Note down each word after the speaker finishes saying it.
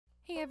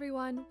Hey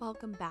everyone,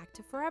 welcome back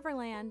to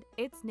Foreverland.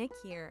 It's Nick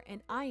here, and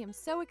I am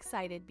so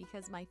excited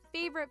because my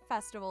favorite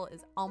festival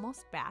is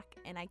almost back,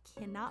 and I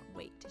cannot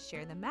wait to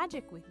share the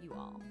magic with you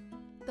all.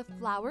 The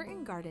Flower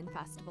and Garden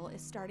Festival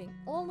is starting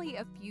only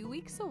a few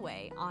weeks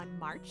away on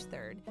March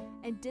 3rd,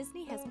 and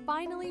Disney has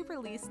finally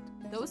released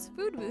those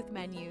food booth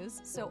menus,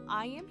 so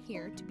I am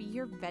here to be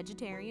your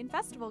vegetarian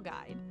festival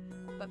guide.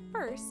 But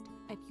first,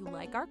 if you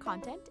like our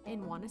content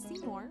and want to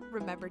see more,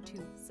 remember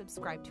to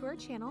subscribe to our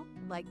channel,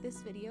 like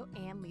this video,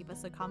 and leave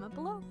us a comment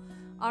below.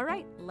 All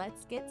right,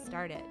 let's get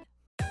started.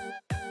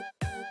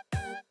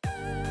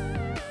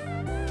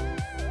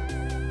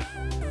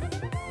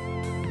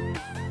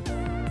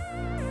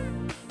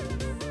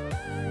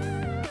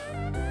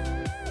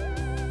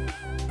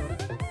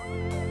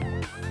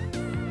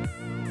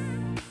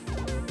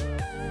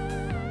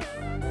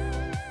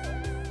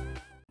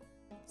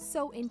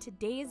 So in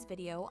today's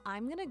video,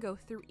 I'm going to go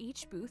through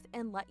each booth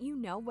and let you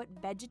know what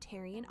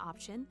vegetarian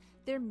option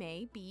there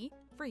may be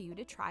for you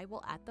to try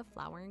while at the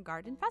Flower and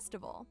Garden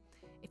Festival.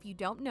 If you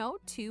don't know,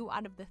 2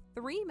 out of the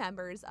 3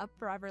 members of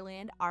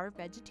Foreverland are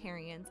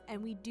vegetarians,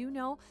 and we do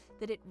know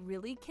that it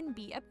really can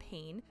be a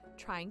pain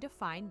trying to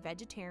find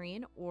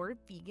vegetarian or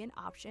vegan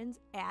options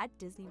at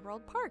Disney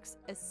World parks,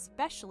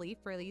 especially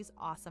for these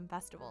awesome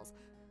festivals.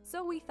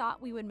 So we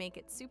thought we would make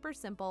it super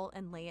simple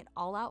and lay it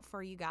all out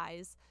for you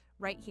guys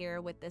right here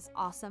with this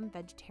awesome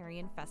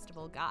vegetarian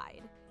festival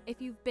guide.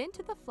 If you've been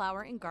to the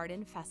Flower and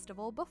Garden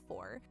Festival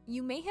before,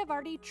 you may have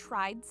already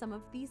tried some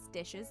of these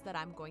dishes that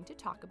I'm going to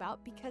talk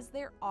about because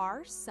there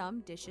are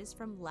some dishes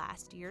from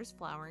last year's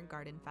Flower and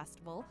Garden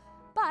Festival,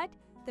 but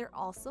there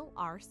also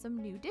are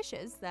some new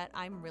dishes that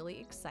I'm really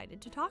excited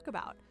to talk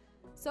about.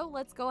 So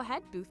let's go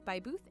ahead booth by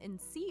booth and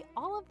see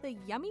all of the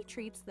yummy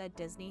treats that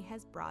Disney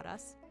has brought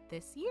us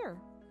this year.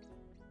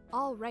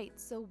 All right,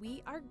 so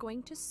we are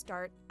going to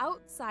start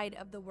outside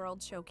of the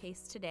World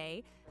Showcase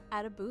today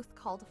at a booth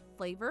called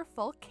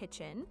Flavorful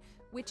Kitchen,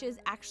 which is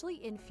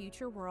actually in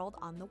Future World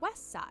on the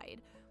west side.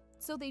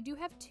 So they do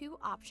have 2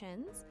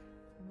 options,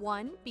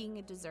 one being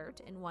a dessert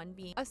and one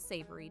being a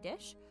savory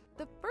dish.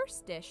 The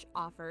first dish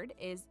offered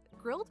is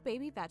grilled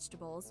baby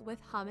vegetables with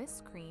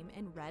hummus cream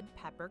and red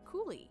pepper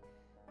coulis.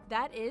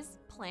 That is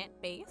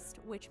plant-based,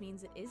 which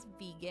means it is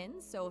vegan.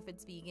 So if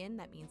it's vegan,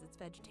 that means it's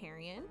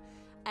vegetarian.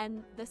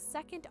 And the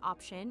second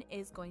option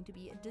is going to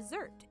be a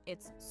dessert.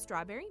 It's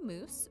strawberry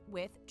mousse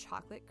with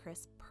chocolate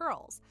crisp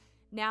pearls.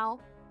 Now,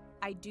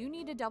 I do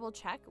need to double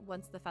check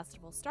once the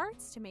festival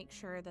starts to make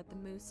sure that the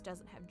mousse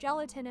doesn't have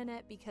gelatin in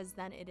it, because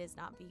then it is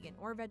not vegan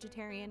or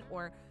vegetarian,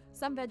 or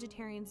some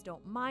vegetarians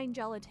don't mind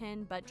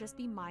gelatin, but just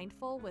be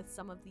mindful with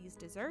some of these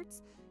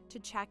desserts to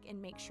check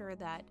and make sure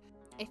that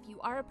if you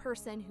are a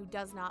person who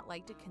does not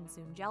like to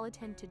consume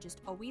gelatin, to just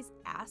always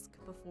ask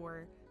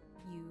before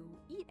you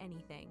eat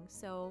anything.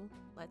 So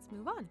let's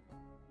move on.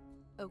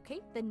 Okay,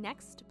 the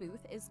next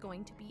booth is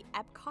going to be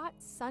Epcot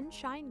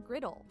Sunshine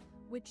Griddle,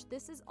 which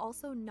this is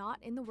also not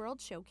in the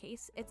World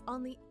Showcase. It's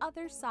on the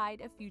other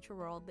side of Future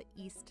World, the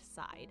east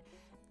side.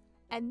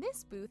 And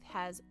this booth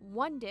has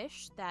one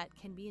dish that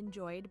can be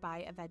enjoyed by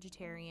a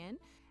vegetarian,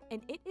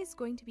 and it is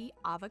going to be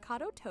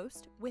avocado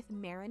toast with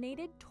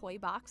marinated toy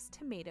box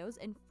tomatoes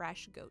and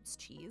fresh goat's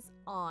cheese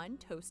on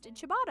toasted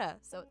ciabatta.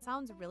 So it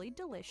sounds really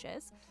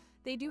delicious.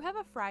 They do have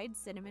a fried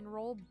cinnamon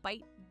roll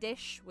bite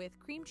dish with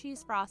cream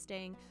cheese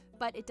frosting,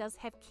 but it does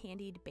have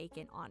candied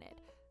bacon on it.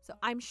 So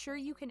I'm sure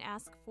you can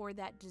ask for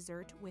that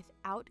dessert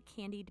without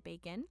candied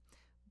bacon,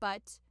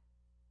 but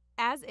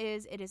as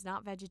is, it is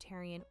not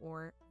vegetarian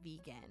or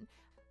vegan.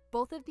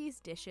 Both of these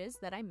dishes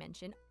that I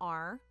mentioned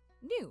are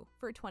new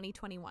for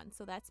 2021,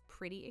 so that's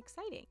pretty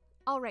exciting.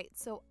 All right,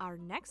 so our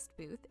next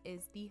booth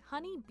is the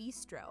Honey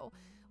Bistro,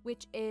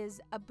 which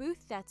is a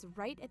booth that's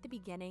right at the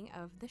beginning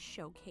of the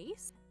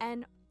showcase,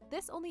 and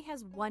this only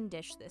has one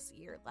dish this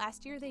year.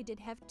 Last year they did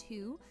have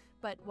 2,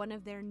 but one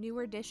of their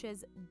newer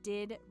dishes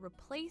did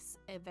replace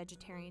a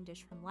vegetarian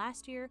dish from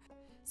last year.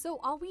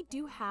 So all we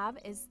do have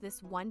is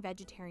this one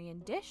vegetarian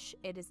dish.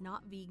 It is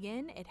not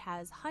vegan. It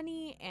has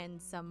honey and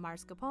some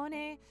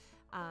mascarpone.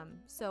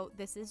 So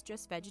this is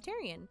just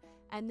vegetarian.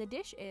 And the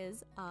dish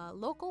is a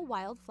local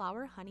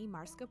wildflower honey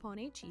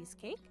mascarpone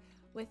cheesecake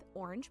with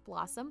orange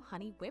blossom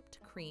honey whipped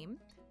cream,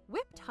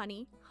 whipped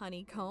honey,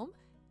 honeycomb,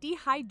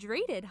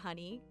 dehydrated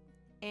honey,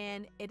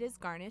 and it is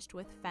garnished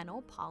with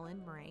fennel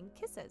pollen meringue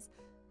kisses.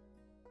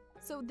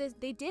 So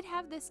they did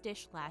have this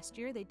dish last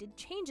year. They did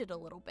change it a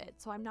little bit,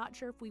 so I'm not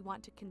sure if we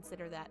want to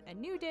consider that a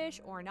new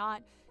dish or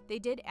not. They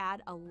did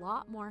add a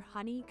lot more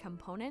honey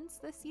components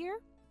this year,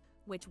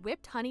 which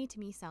whipped honey to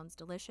me sounds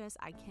delicious.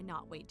 I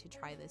cannot wait to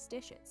try this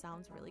dish. It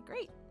sounds really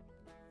great.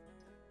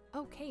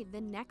 Okay, the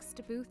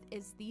next booth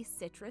is the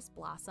Citrus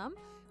Blossom,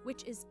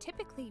 which is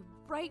typically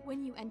right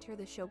when you enter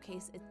the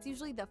showcase. It's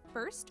usually the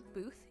first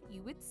booth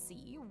you would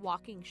see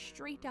walking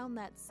straight down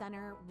that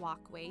center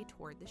walkway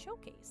toward the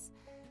showcase.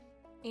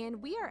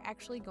 And we are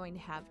actually going to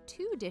have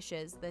 2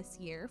 dishes this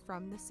year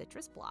from the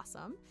Citrus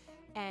Blossom,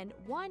 and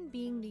one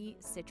being the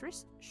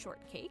Citrus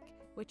Shortcake,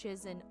 which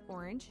is an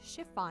orange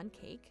chiffon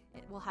cake.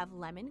 It will have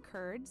lemon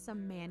curd,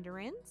 some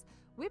mandarins,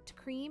 whipped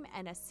cream,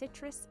 and a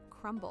citrus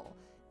crumble.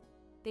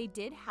 They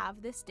did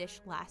have this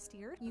dish last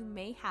year. You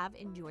may have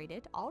enjoyed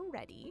it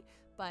already,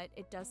 but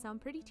it does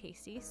sound pretty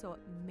tasty, so it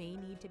may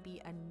need to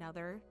be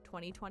another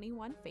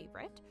 2021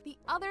 favorite. The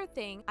other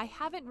thing, I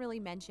haven't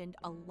really mentioned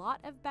a lot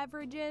of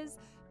beverages,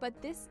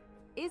 but this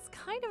is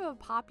kind of a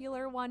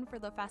popular one for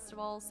the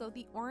festival. So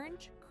the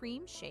orange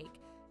cream shake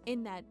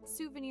in that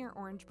souvenir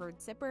orange bird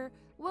sipper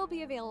will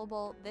be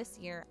available this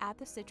year at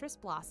the Citrus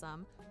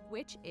Blossom,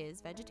 which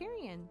is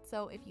vegetarian.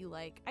 So if you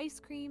like ice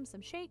cream,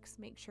 some shakes,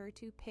 make sure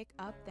to pick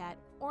up that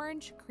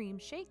orange cream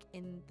shake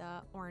in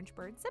the orange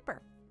bird sipper.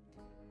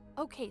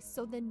 Okay,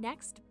 so the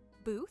next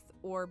booth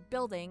or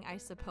building, I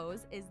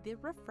suppose, is the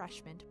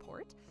refreshment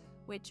port,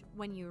 which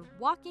when you're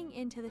walking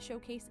into the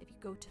showcase, if you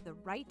go to the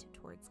right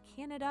towards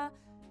Canada,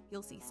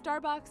 you'll see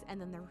Starbucks, and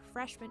then the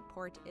refreshment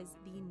port is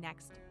the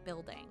next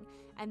building.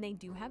 And they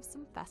do have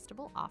some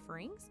festival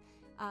offerings.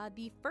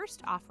 The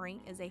first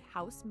offering is a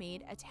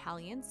house-made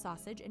Italian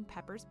sausage and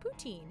peppers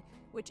poutine,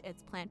 which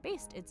it's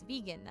plant-based, it's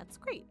vegan, that's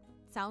great.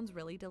 Sounds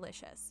really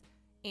delicious.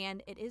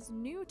 And it is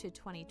new to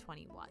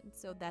 2021,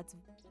 so that's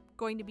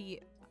going to be,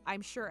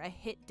 I'm sure, a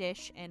hit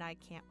dish, and I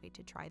can't wait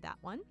to try that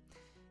one.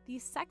 The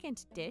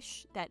second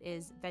dish that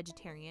is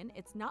vegetarian,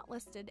 it's not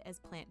listed as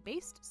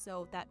plant-based,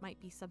 so that might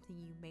be something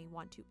you may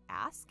want to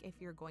ask if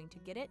you're going to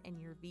get it and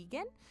you're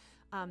vegan.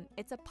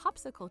 It's a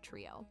popsicle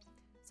trio.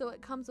 So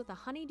it comes with a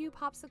honeydew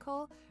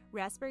popsicle,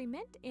 raspberry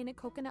mint, and a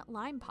coconut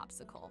lime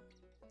popsicle,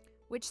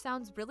 which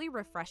sounds really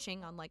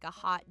refreshing on like a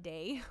hot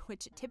day,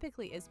 which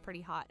typically is pretty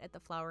hot at the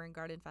Flower and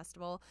Garden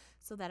Festival.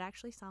 So that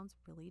actually sounds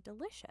really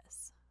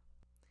delicious.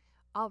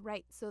 All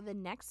right, so the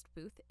next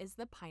booth is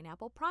the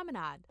Pineapple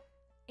Promenade.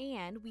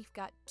 And we've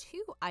got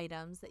two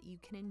items that you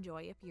can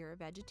enjoy if you're a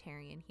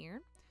vegetarian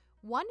here.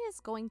 One is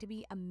going to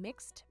be a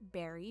mixed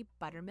berry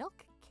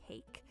buttermilk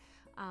cake.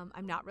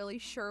 I'm not really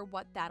sure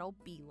what that'll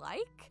be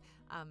like,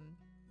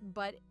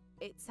 but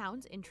it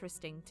sounds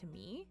interesting to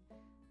me.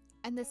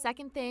 And the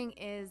second thing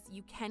is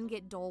you can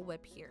get Dole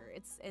Whip here.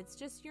 It's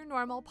just your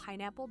normal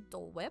pineapple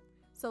Dole Whip.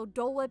 So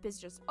Dole Whip is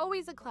just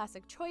always a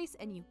classic choice,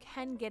 and you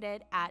can get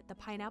it at the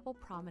Pineapple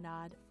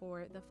Promenade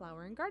for the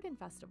Flower and Garden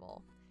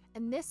Festival.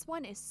 And this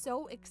one is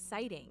so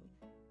exciting.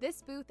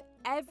 This booth,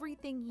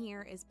 everything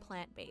here is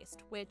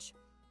plant-based, which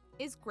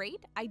is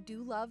great. I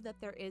do love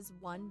that there is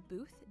one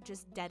booth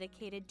just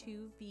dedicated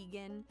to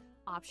vegan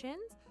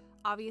options.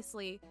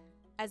 Obviously,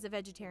 as a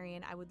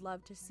vegetarian, I would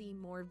love to see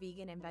more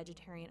vegan and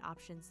vegetarian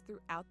options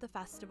throughout the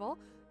festival,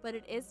 but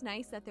it is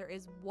nice that there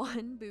is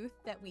one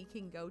booth that we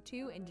can go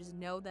to and just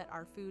know that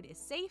our food is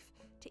safe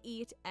to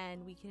eat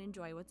and we can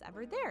enjoy what's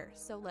ever there.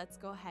 So let's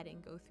go ahead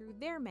and go through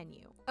their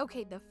menu.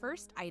 Okay, the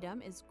first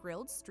item is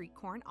grilled street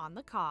corn on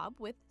the cob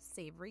with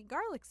savory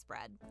garlic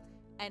spread.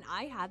 And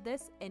I had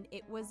this and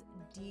it was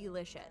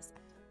delicious.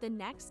 The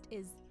next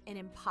is an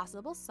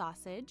impossible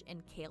sausage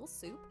and kale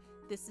soup.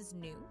 This is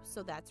new,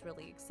 so that's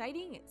really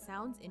exciting. It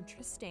sounds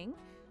interesting.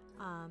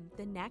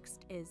 The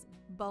next is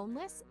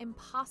boneless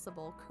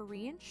impossible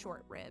Korean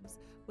short ribs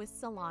with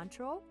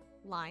cilantro,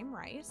 lime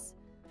rice,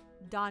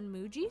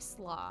 donmuji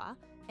slaw,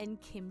 and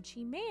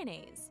kimchi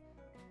mayonnaise.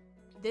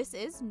 This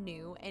is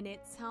new and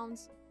it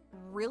sounds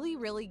really,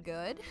 really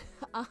good.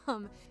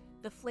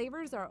 The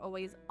flavors are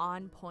always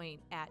on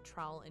point at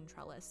Trowel and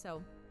Trellis,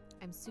 so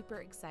I'm super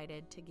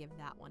excited to give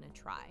that one a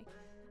try.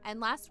 And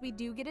last, we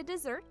do get a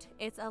dessert.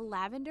 It's a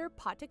lavender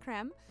pot de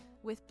creme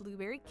with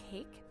blueberry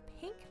cake,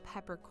 pink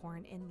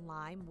peppercorn, and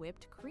lime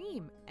whipped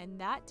cream. And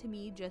that to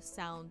me just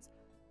sounds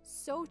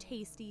so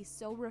tasty,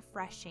 so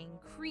refreshing,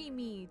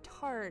 creamy,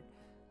 tart.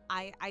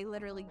 I'm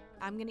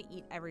gonna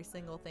eat every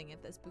single thing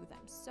at this booth.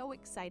 I'm so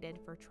excited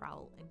for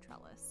Trowel and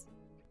Trellis.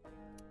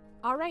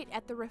 All right,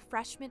 at the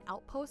refreshment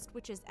outpost,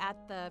 which is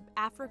at the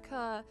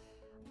Africa,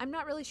 I'm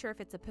not really sure if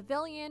it's a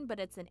pavilion, but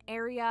it's an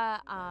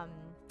area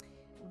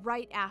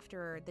right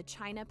after the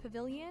China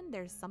Pavilion.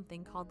 There's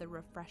something called the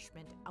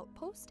Refreshment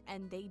Outpost,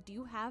 and they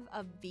do have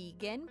a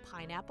vegan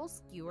pineapple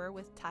skewer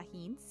with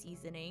tahini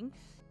seasoning,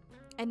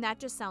 and that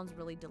just sounds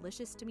really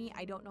delicious to me.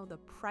 I don't know the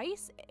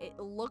price. It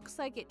looks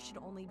like it should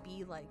only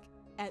be like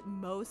at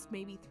most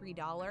maybe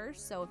 $3,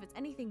 so if it's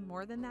anything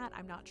more than that,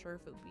 I'm not sure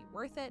if it would be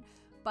worth it,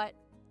 but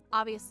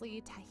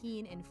obviously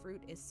tahini and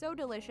fruit is so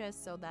delicious,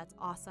 so that's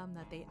awesome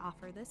that they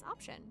offer this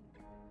option.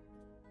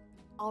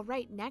 All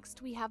right,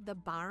 next we have the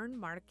Barn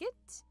Market,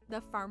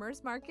 the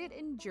farmer's market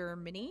in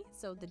Germany,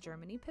 so the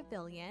Germany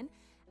Pavilion.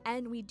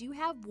 And we do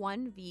have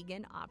one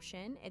vegan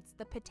option. It's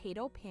the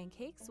potato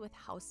pancakes with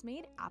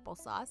house-made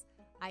applesauce.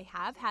 I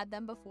have had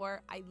them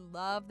before. I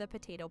love the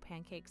potato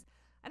pancakes.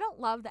 I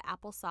don't love the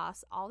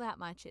applesauce all that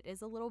much. It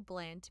is a little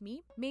bland to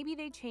me. Maybe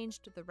they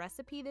changed the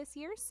recipe this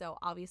year, so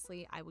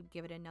obviously I would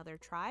give it another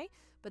try.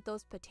 But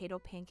those potato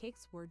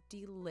pancakes were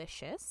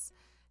delicious.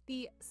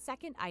 The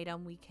second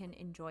item we can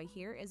enjoy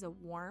here is a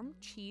warm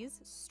cheese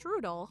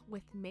strudel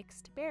with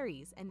mixed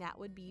berries, and that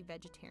would be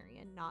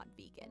vegetarian, not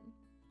vegan.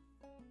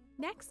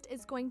 Next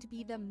is going to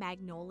be the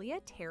Magnolia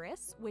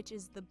Terrace, which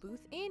is the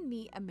booth in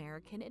the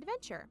American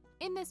Adventure.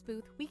 In this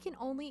booth, we can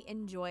only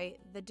enjoy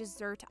the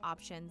dessert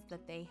options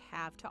that they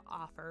have to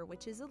offer,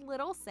 which is a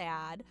little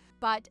sad,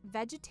 but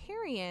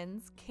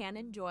vegetarians can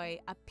enjoy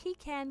a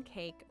pecan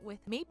cake with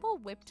maple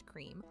whipped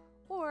cream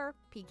or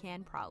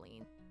pecan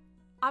praline.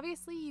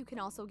 Obviously, you can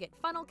also get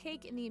funnel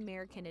cake in the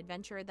American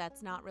Adventure.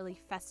 That's not really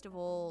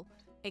festival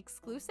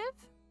exclusive.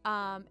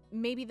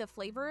 Maybe the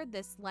flavor,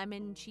 this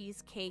lemon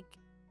cheesecake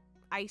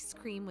ice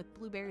cream with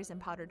blueberries and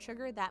powdered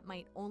sugar, that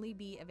might only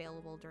be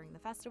available during the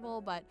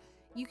festival, but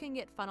you can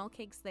get funnel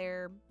cakes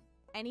there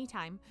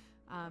anytime.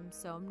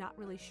 So I'm not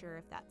really sure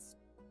if that's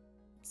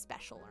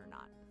special or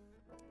not.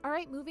 All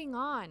right, moving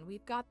on.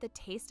 We've got the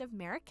Taste of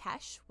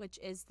Marrakesh, which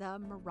is the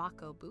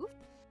Morocco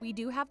booth. We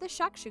do have the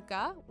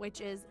shakshuka, which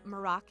is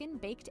Moroccan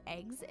baked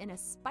eggs in a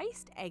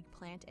spiced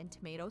eggplant and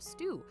tomato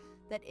stew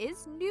that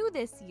is new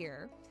this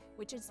year,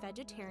 which is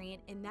vegetarian,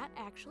 and that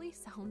actually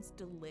sounds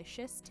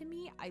delicious to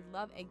me. I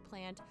love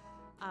eggplant.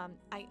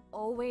 I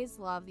always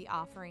love the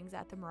offerings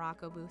at the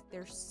Morocco booth.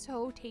 They're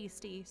so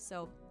tasty,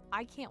 so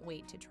I can't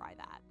wait to try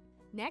that.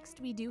 Next,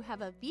 we do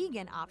have a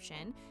vegan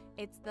option.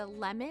 It's the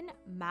lemon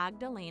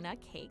magdalena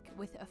cake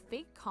with a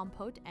fake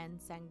compote and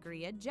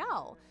sangria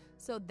gel.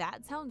 So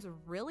that sounds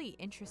really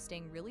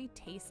interesting, really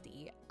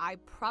tasty. I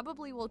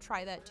probably will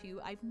try that too.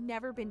 I've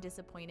never been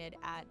disappointed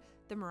at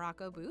the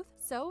Morocco booth,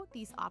 so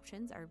these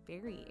options are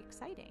very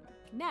exciting.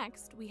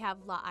 Next, we have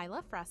La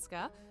Isla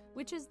Fresca,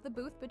 which is the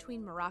booth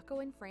between Morocco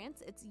and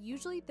France. It's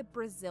usually the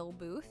Brazil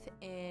booth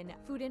in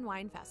Food and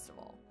Wine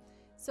Festival.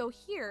 So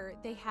here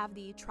they have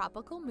the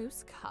tropical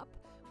mousse cup,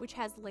 which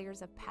has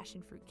layers of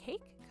passion fruit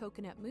cake,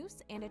 coconut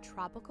mousse, and a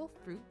tropical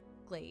fruit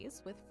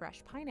glaze with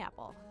fresh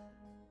pineapple.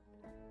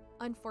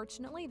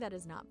 Unfortunately, that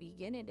is not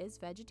vegan, it is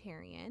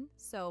vegetarian,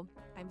 so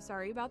I'm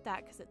sorry about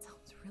that because it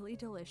sounds really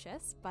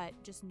delicious, but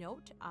just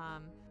note,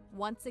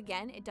 once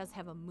again, it does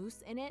have a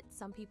mousse in it.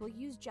 Some people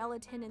use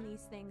gelatin in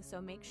these things,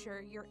 so make sure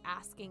you're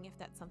asking if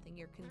that's something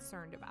you're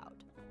concerned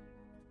about.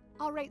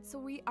 All right, so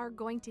we are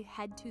going to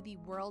head to the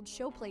World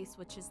Showplace,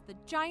 which is the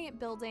giant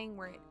building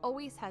where it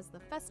always has the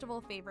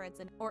festival favorites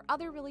or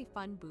other really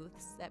fun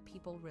booths that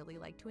people really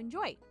like to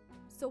enjoy.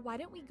 So why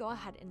don't we go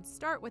ahead and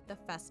start with the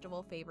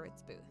festival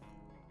favorites booth.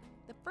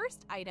 The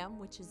first item,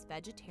 which is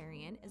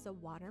vegetarian, is a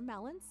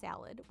watermelon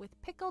salad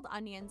with pickled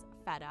onions,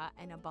 feta,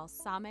 and a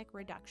balsamic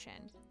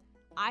reduction.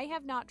 I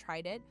have not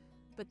tried it,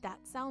 but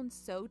that sounds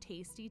so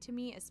tasty to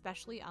me,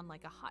 especially on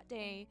like a hot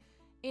day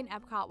in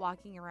Epcot,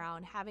 walking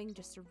around, having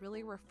just a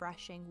really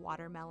refreshing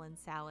watermelon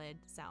salad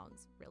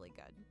sounds really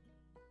good.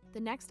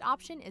 The next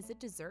option is a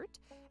dessert.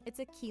 It's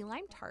a key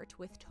lime tart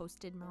with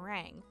toasted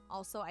meringue.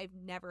 Also, I've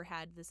never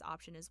had this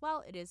option as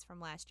well. It is from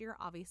last year.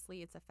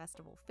 Obviously, it's a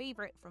festival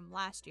favorite from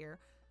last year,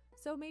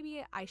 so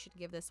maybe I should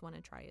give this one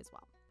a try as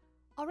well.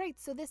 All right,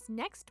 so this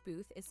next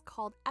booth is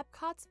called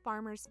Epcot's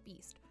Farmer's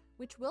Feast,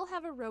 which will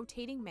have a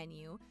rotating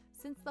menu.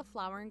 Since the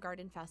Flower and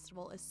Garden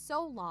Festival is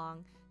so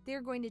long,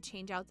 they're going to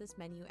change out this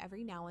menu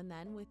every now and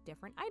then with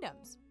different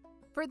items.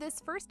 For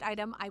this first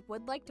item, I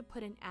would like to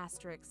put an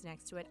asterisk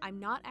next to it. I'm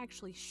not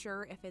actually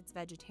sure if it's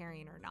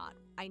vegetarian or not.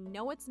 I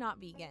know it's not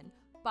vegan,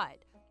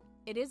 but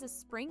it is a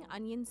spring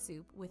onion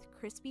soup with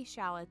crispy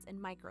shallots and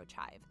micro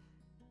chive.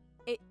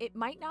 It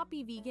might not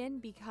be vegan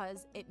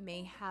because it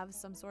may have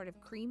some sort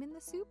of cream in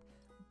the soup,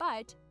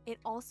 but it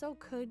also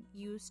could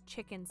use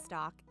chicken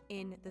stock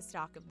in the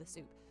stock of the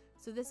soup.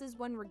 So this is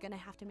one we're gonna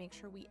have to make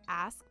sure we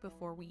ask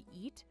before we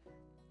eat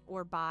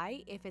or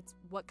buy if it's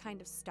what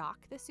kind of stock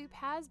the soup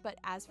has, but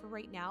as for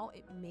right now,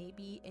 it may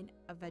be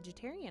a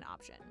vegetarian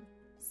option.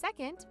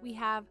 Second, we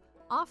have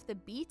Off the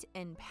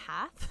Beaten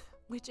Path,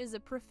 which is a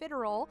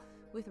profiterole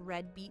with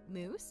red beet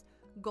mousse,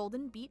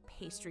 golden beet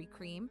pastry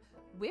cream,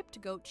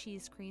 whipped goat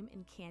cheese cream,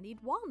 and candied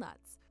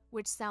walnuts,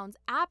 which sounds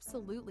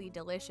absolutely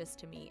delicious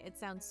to me. It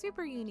sounds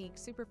super unique,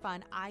 super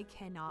fun. I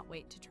cannot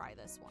wait to try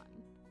this one.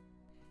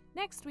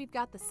 Next, we've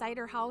got the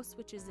Cider House,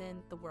 which is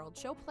in the World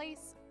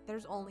Showplace.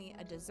 There's only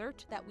a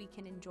dessert that we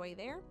can enjoy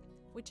there,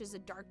 which is a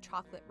dark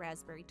chocolate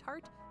raspberry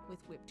tart with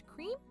whipped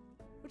cream,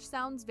 which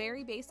sounds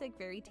very basic,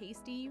 very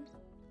tasty.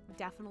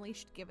 Definitely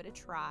should give it a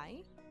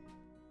try.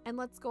 And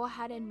let's go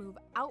ahead and move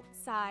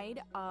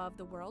outside of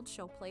the World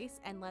Showplace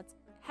and let's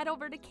head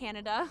over to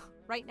Canada,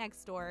 right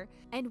next door.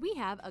 And we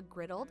have a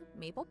griddled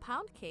maple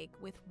pound cake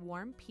with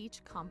warm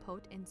peach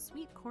compote and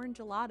sweet corn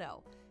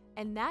gelato.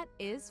 And that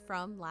is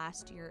from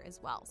last year as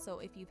well. So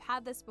if you've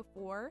had this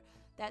before,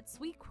 that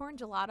sweet corn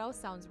gelato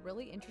sounds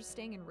really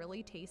interesting and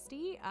really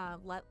tasty.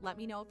 Let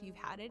me know if you've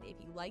had it, if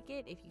you like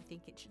it, if you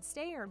think it should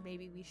stay, or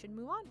maybe we should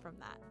move on from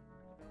that.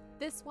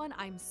 This one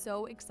I'm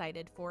so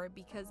excited for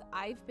because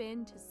I've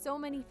been to so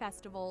many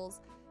festivals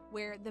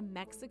where the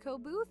Mexico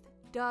booth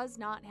does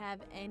not have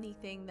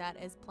anything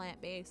that is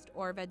plant-based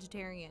or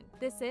vegetarian.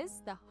 This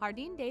is the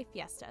Jardín de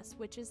Fiestas,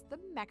 which is the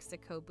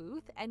Mexico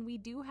booth, and we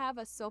do have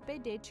a sope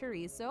de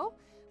chorizo,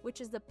 which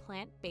is the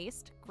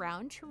plant-based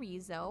ground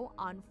chorizo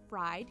on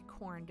fried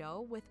corn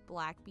dough with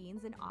black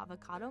beans and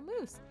avocado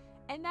mousse,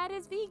 and that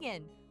is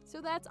vegan. So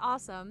that's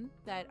awesome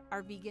that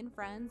our vegan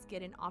friends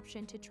get an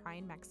option to try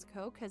in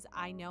Mexico, because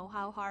I know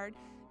how hard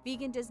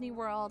Vegan Disney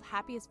World,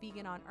 Happiest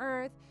Vegan on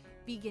Earth,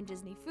 Vegan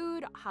Disney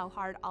Food, how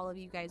hard all of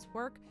you guys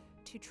work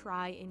to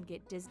try and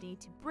get Disney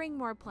to bring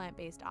more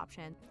plant-based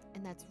options.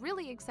 And that's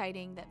really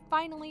exciting that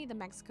finally the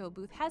Mexico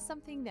booth has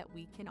something that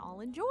we can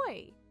all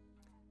enjoy.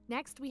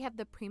 Next, we have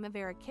the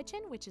Primavera Kitchen,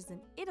 which is in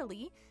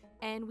Italy,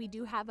 and we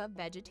do have a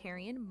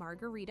vegetarian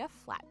margarita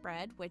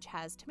flatbread, which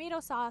has tomato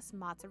sauce,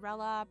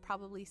 mozzarella,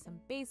 probably some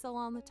basil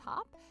on the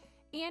top.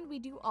 And we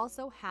do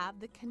also have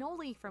the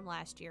cannoli from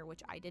last year,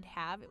 which I did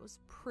have. It was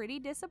pretty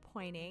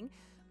disappointing,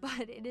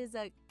 but it is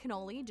a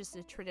cannoli, just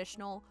a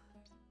traditional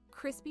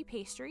crispy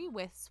pastry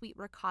with sweet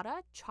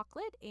ricotta,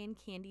 chocolate, and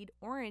candied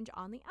orange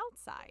on the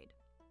outside.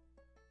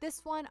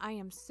 This one I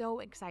am so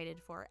excited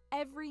for.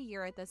 Every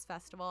year at this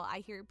festival, I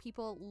hear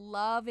people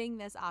loving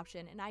this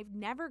option, and I've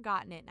never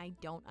gotten it, and I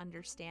don't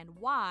understand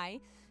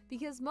why,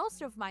 because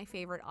most of my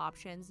favorite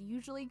options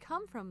usually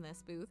come from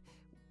this booth,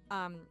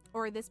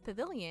 or this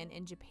pavilion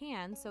in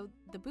Japan. So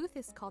the booth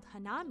is called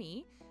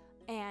Hanami,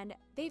 and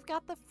they've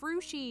got the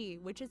frushi,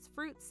 which is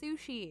fruit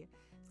sushi.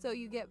 So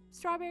you get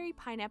strawberry,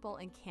 pineapple,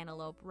 and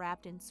cantaloupe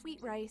wrapped in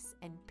sweet rice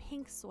and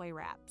pink soy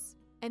wraps.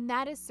 And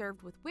that is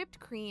served with whipped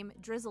cream,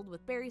 drizzled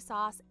with berry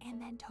sauce,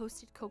 and then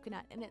toasted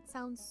coconut. And it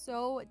sounds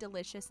so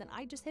delicious, and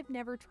I just have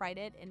never tried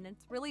it, and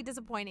it's really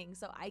disappointing.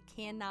 So I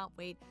cannot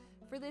wait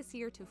for this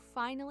year to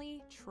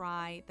finally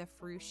try the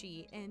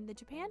frushi in the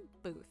Japan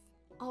booth.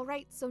 All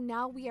right, so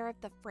now we are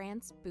at the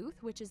France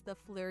booth, which is the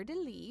Fleur de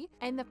Lis,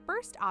 and the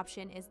first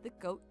option is the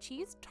goat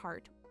cheese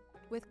tart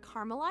with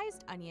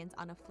caramelized onions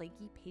on a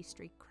flaky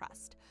pastry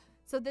crust.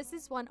 So this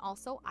is one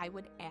also I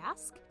would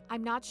ask.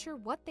 I'm not sure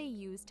what they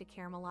use to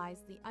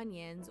caramelize the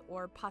onions,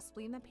 or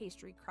possibly in the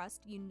pastry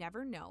crust, you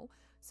never know.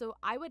 So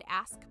I would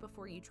ask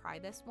before you try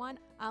this one.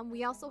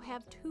 We also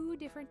have two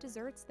different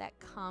desserts that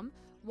come,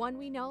 one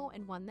we know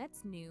and one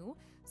that's new.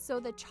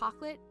 So the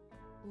chocolate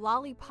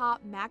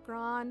lollipop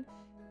macaron,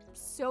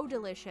 so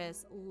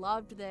delicious,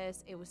 loved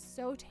this. It was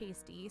so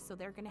tasty, so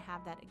they're gonna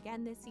have that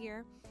again this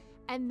year.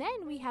 And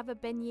then we have a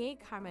beignet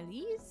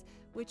caramelise,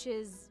 which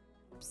is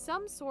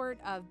some sort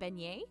of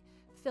beignet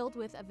filled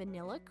with a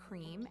vanilla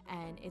cream,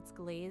 and it's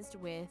glazed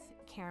with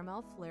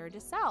caramel fleur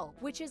de sel,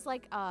 which is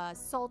like a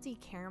salty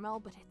caramel,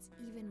 but it's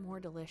even more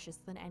delicious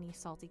than any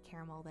salty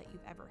caramel that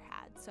you've ever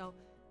had. So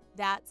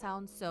that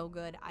sounds so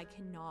good. I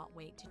cannot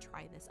wait to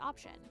try this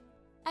option.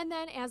 And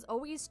then, as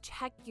always,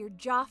 check your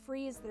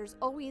Joffreys. There's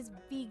always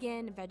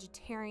vegan,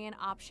 vegetarian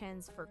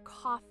options for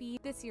coffee.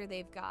 This year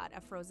they've got a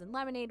frozen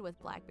lemonade with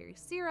blackberry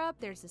syrup.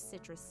 There's a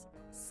citrus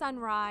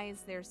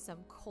sunrise. There's some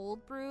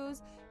cold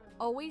brews.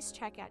 Always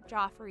check out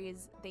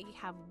Joffreys. They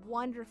have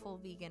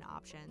wonderful vegan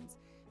options.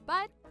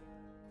 But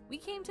we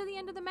came to the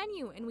end of the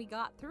menu and we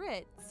got through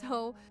it.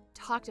 So,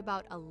 talked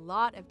about a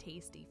lot of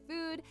tasty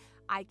food.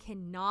 I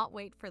cannot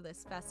wait for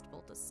this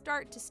festival to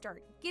start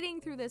getting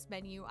through this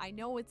menu. I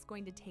know it's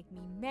going to take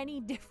me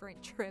many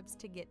different trips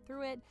to get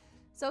through it.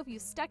 So if you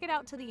stuck it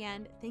out to the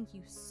end, thank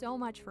you so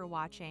much for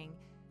watching.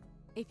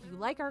 If you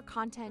like our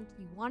content,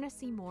 you want to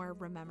see more,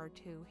 remember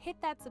to hit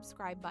that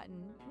subscribe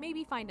button.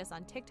 Maybe find us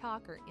on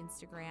TikTok or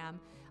Instagram.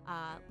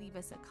 Leave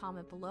us a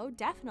comment below.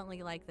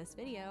 Definitely like this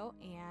video,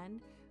 and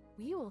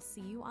we will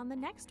see you on the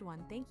next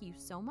one. Thank you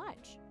so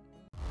much.